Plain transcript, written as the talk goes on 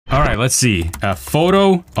let's see. A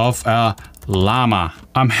photo of a llama.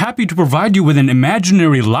 I'm happy to provide you with an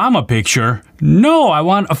imaginary llama picture. No, I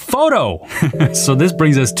want a photo. So this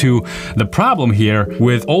brings us to the problem here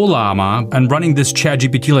with Ollama and running this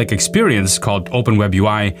ChatGPT-like experience called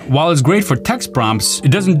OpenWebUI. While it's great for text prompts, it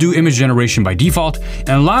doesn't do image generation by default. And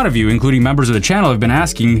a lot of you, including members of the channel, have been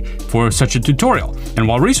asking for such a tutorial. And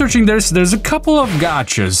while researching this, there's a couple of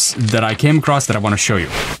gotchas that I came across that I want to show you.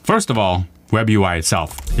 First of all, WebUI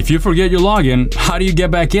itself. If you forget your login, how do you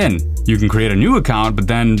get back in? You can create a new account, but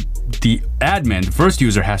then the admin, the first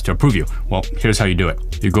user, has to approve you. Well, here's how you do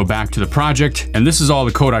it. You go back to the project, and this is all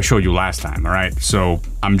the code I showed you last time, all right? So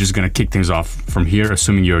I'm just gonna kick things off from here,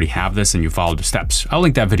 assuming you already have this and you followed the steps. I'll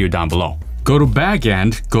link that video down below. Go to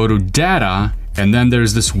backend, go to data, and then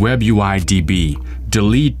there's this WebUI DB.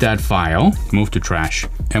 Delete that file, move to trash.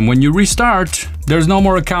 And when you restart, there's no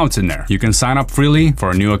more accounts in there. You can sign up freely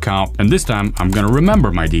for a new account. And this time I'm gonna remember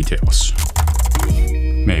my details.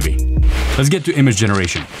 Maybe. Let's get to image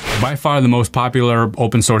generation. By far the most popular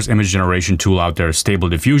open source image generation tool out there is Stable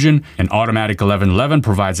Diffusion, and Automatic 1111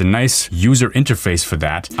 provides a nice user interface for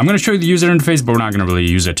that. I'm gonna show you the user interface, but we're not gonna really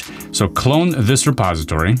use it. So clone this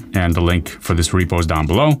repository, and the link for this repo is down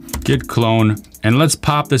below. Git clone, and let's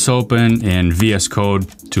pop this open in VS Code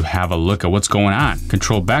to have a look at what's going on.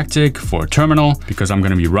 Control backtick for terminal, because I'm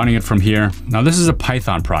gonna be running it from here. Now this is a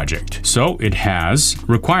Python project, so it has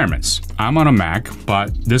requirements. I'm on a Mac, but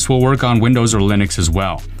this will work on Windows or Linux as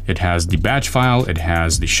well. It has the batch file, it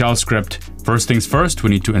has the shell script. First things first, we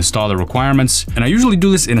need to install the requirements. And I usually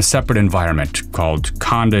do this in a separate environment called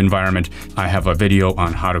Conda environment. I have a video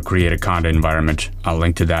on how to create a Conda environment. I'll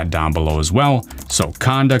link to that down below as well. So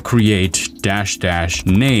Conda create --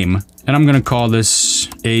 name, and I'm gonna call this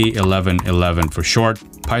A1111 for short.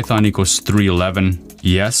 Python equals 311,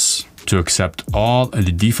 yes, to accept all of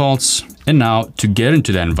the defaults. And now to get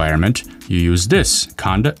into that environment, you use this,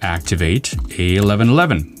 Conda activate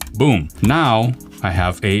A1111. Boom. Now I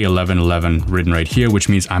have A1111 written right here, which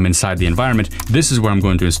means I'm inside the environment. This is where I'm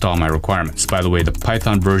going to install my requirements. By the way, the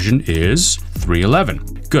Python version is 311.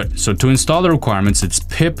 Good. So to install the requirements, it's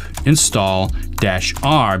pip install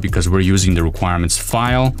 -r because we're using the requirements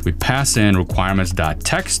file. We pass in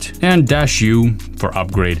requirements.txt and -u for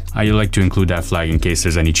upgrade. I like to include that flag in case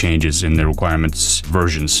there's any changes in the requirements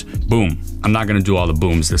versions. Boom. I'm not gonna do all the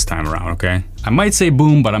booms this time around, okay? I might say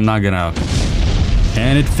boom, but I'm not gonna.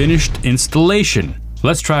 And it finished installation.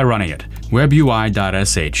 Let's try running it.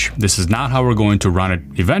 WebUI.sh. This is not how we're going to run it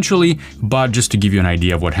eventually, but just to give you an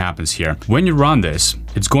idea of what happens here. When you run this,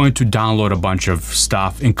 it's going to download a bunch of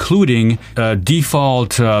stuff, including a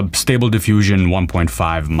default Stable Diffusion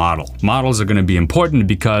 1.5 model. Models are going to be important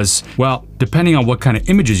because, well, depending on what kind of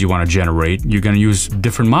images you want to generate, you're going to use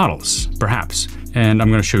different models, perhaps. And I'm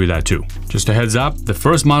going to show you that too. Just a heads up, the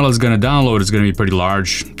first model is going to download is going to be pretty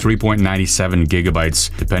large, 3.97 gigabytes.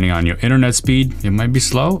 Depending on your internet speed, it might be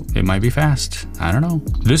slow, it might be fast. I don't know.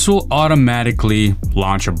 This will automatically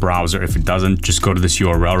launch a browser. If it doesn't, just go to this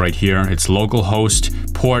URL right here. It's localhost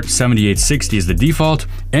port 7860 is the default,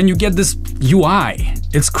 and you get this UI.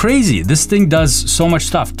 It's crazy. This thing does so much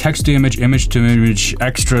stuff. Text to image, image to image,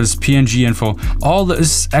 extras, PNG info, all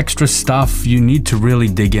this extra stuff. You need to really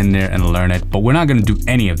dig in there and learn it, but we're not gonna do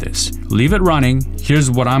any of this. Leave it running. Here's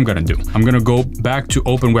what I'm gonna do. I'm gonna go back to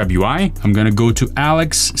OpenWebUI. I'm gonna go to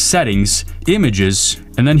Alex settings, images,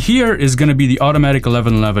 and then here is gonna be the Automatic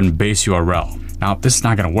 1111 base URL. Now, this is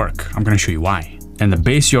not gonna work. I'm gonna show you why. And the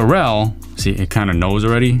base URL, see, it kind of knows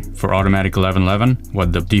already for Automatic 1111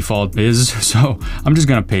 what the default is. So I'm just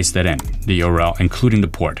gonna paste that in, the URL, including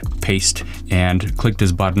the port. Paste and click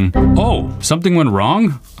this button. Oh, something went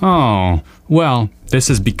wrong? Oh, well, this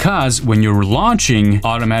is because when you're launching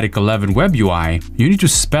Automatic 11 WebUI, you need to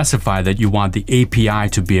specify that you want the API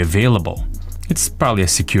to be available. It's probably a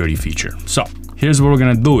security feature. So here's what we're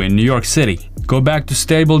gonna do in New York City. Go back to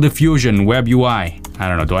Stable Diffusion WebUI. I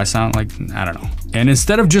don't know, do I sound like, I don't know. And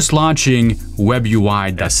instead of just launching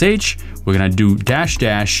WebUI.sh, we're gonna do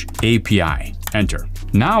 --API, enter.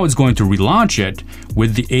 Now it's going to relaunch it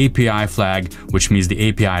with the API flag, which means the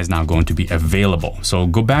API is now going to be available. So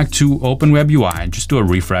go back to OpenWebUI, just do a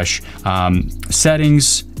refresh.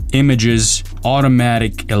 Settings, images,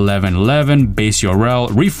 Automatic 1111, base URL,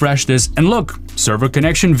 refresh this, and look, server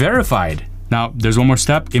connection verified. Now, there's one more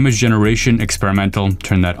step, image generation experimental,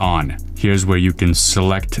 turn that on. Here's where you can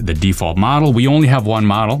select the default model. We only have one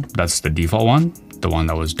model, that's the default one, the one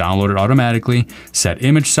that was downloaded automatically. Set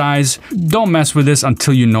image size. Don't mess with this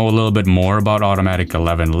until you know a little bit more about Automatic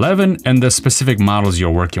 1111 and the specific models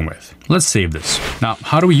you're working with. Let's save this. Now,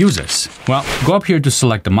 how do we use this? Well, go up here to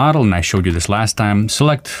select the model, and I showed you this last time.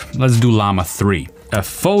 Select, let's do Llama 3. a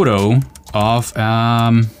photo of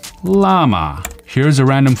llama. Here's a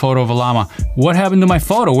random photo of a llama. What happened to my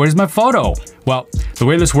photo? Where's my photo? Well, the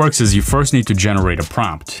way this works is you first need to generate a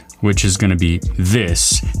prompt, which is gonna be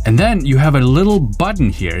this. And then you have a little button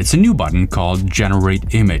here. It's a new button called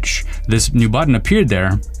Generate Image. This new button appeared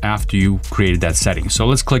there after you created that setting. So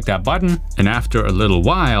let's click that button. And after a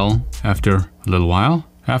while,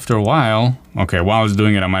 okay, while I was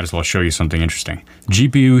doing it, I might as well show you something interesting.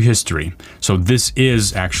 GPU history. So this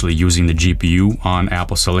is actually using the GPU on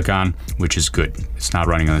Apple Silicon, which is good. It's not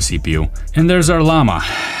running on the CPU. And there's our llama.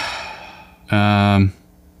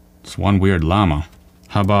 It's one weird llama.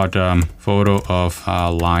 How about photo of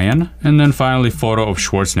a lion? And then finally, photo of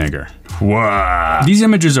Schwarzenegger. Wow. These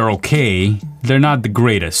images are okay. They're not the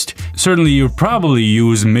greatest. Certainly, you probably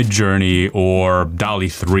use Midjourney or DALL-E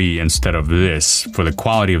 3 instead of this for the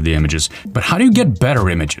quality of the images. But how do you get better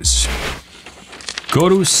images? Go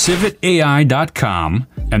to civitai.com,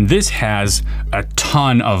 and this has a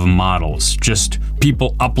ton of models, just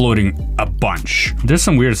people uploading a bunch. There's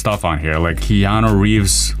some weird stuff on here, like Keanu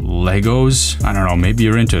Reeves Legos. I don't know, maybe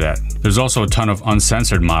you're into that. There's also a ton of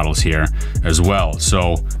uncensored models here as well,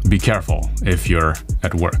 so be careful if you're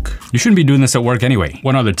at work. You shouldn't be doing this at work anyway.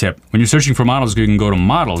 One other tip, when you're searching for models, you can go to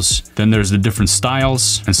models, then there's the different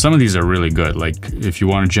styles, and some of these are really good. Like if you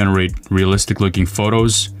want to generate realistic looking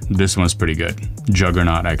photos, this one's pretty good.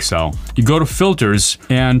 Juggernaut XL. You go to filters,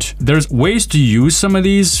 and there's ways to use some of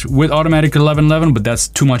these with Automatic 1111, but that's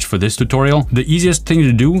too much for this tutorial. The easiest thing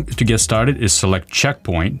to do to get started is select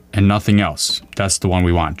checkpoint and nothing else. That's the one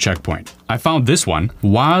we want, checkpoint. I found this one,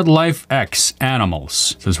 Wildlife X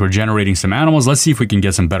Animals. Since we're generating some animals, let's see if we can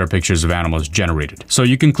get some better pictures of animals generated. So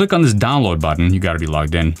you can click on this download button. You gotta be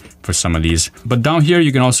logged in for some of these. But down here,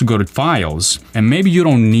 you can also go to files, and maybe you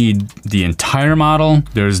don't need the entire model.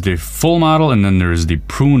 There's the full model, and then there's the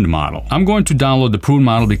pruned model. I'm going to download the pruned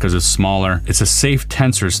model because it's smaller. It's a safe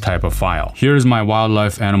tensors type of file. Here's my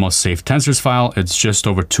wildlife animal safe tensors file. It's just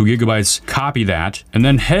over 2 gigabytes. Copy that, and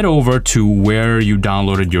then head over to where you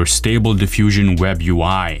downloaded your Stable Diffusion Web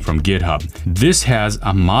UI from GitHub. This has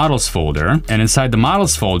a models folder, and inside the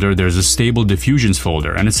models folder, there's a Stable Diffusions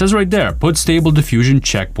folder, and it says right there, put Stable Diffusion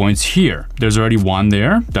checkpoints here. There's already one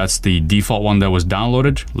there. That's the default one that was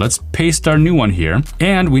downloaded. Let's paste our new one here,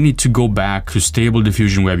 and we need to go back to Stable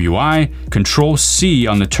Diffusion Web UI, Control-C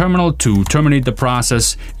on the terminal to terminate the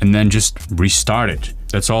process, and then just restart it.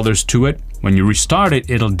 That's all there's to it. When you restart it,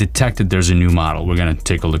 it'll detect that there's a new model. We're gonna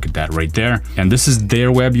take a look at that right there. And this is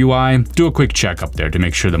their web UI. Do a quick check up there to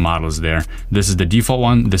make sure the model is there. This is the default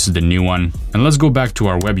one, this is the new one. And let's go back to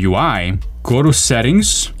our web UI. Go to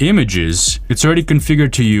settings, images. It's already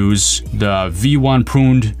configured to use the V1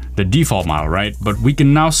 pruned, the default model, right? But we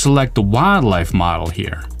can now select the wildlife model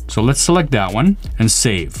here. So let's select that one and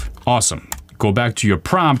save. Awesome. Go back to your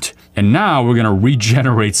prompt, and now we're gonna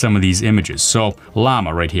regenerate some of these images. So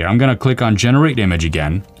llama right here, I'm gonna click on generate image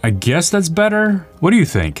again. I guess that's better. What do you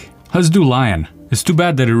think? Let's do lion. It's too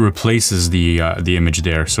bad that it replaces the image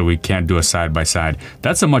there, so we can't do a side by side.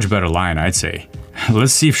 That's a much better lion, I'd say.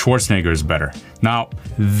 Let's see if Schwarzenegger is better. Now,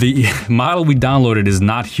 the model we downloaded is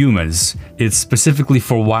not humans. It's specifically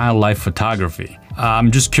for wildlife photography.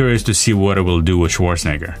 I'm just curious to see what it will do with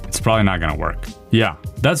Schwarzenegger. It's probably not gonna work. Yeah,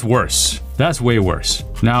 that's worse. That's way worse.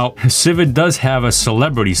 Now, Civet does have a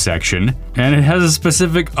celebrity section, and it has a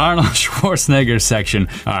specific Arnold Schwarzenegger section.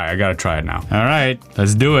 All right, I gotta try it now. All right,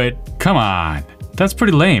 let's do it. Come on. That's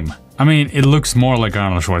pretty lame. I mean, it looks more like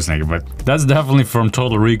Arnold Schwarzenegger, but that's definitely from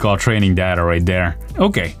Total Recall training data right there.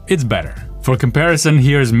 Okay, it's better. For comparison,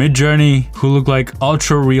 here's Midjourney, who look like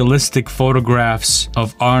ultra-realistic photographs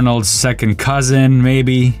of Arnold's second cousin,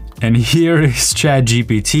 maybe. And here is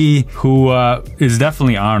ChatGPT, who is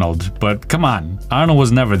definitely Arnold, but come on, Arnold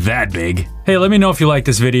was never that big. Hey, let me know if you like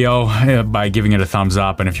this video by giving it a thumbs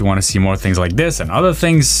up, and if you want to see more things like this and other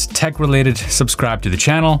things tech-related, subscribe to the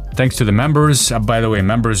channel. Thanks to the members. By the way,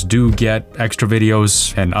 members do get extra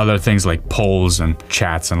videos and other things like polls and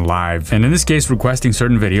chats and live. And in this case, requesting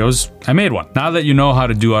certain videos, I made one. Now that you know how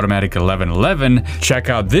to do Automatic 1111, check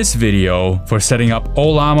out this video for setting up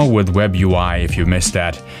Ollama with Web UI if you missed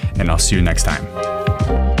that, and I'll see you next time.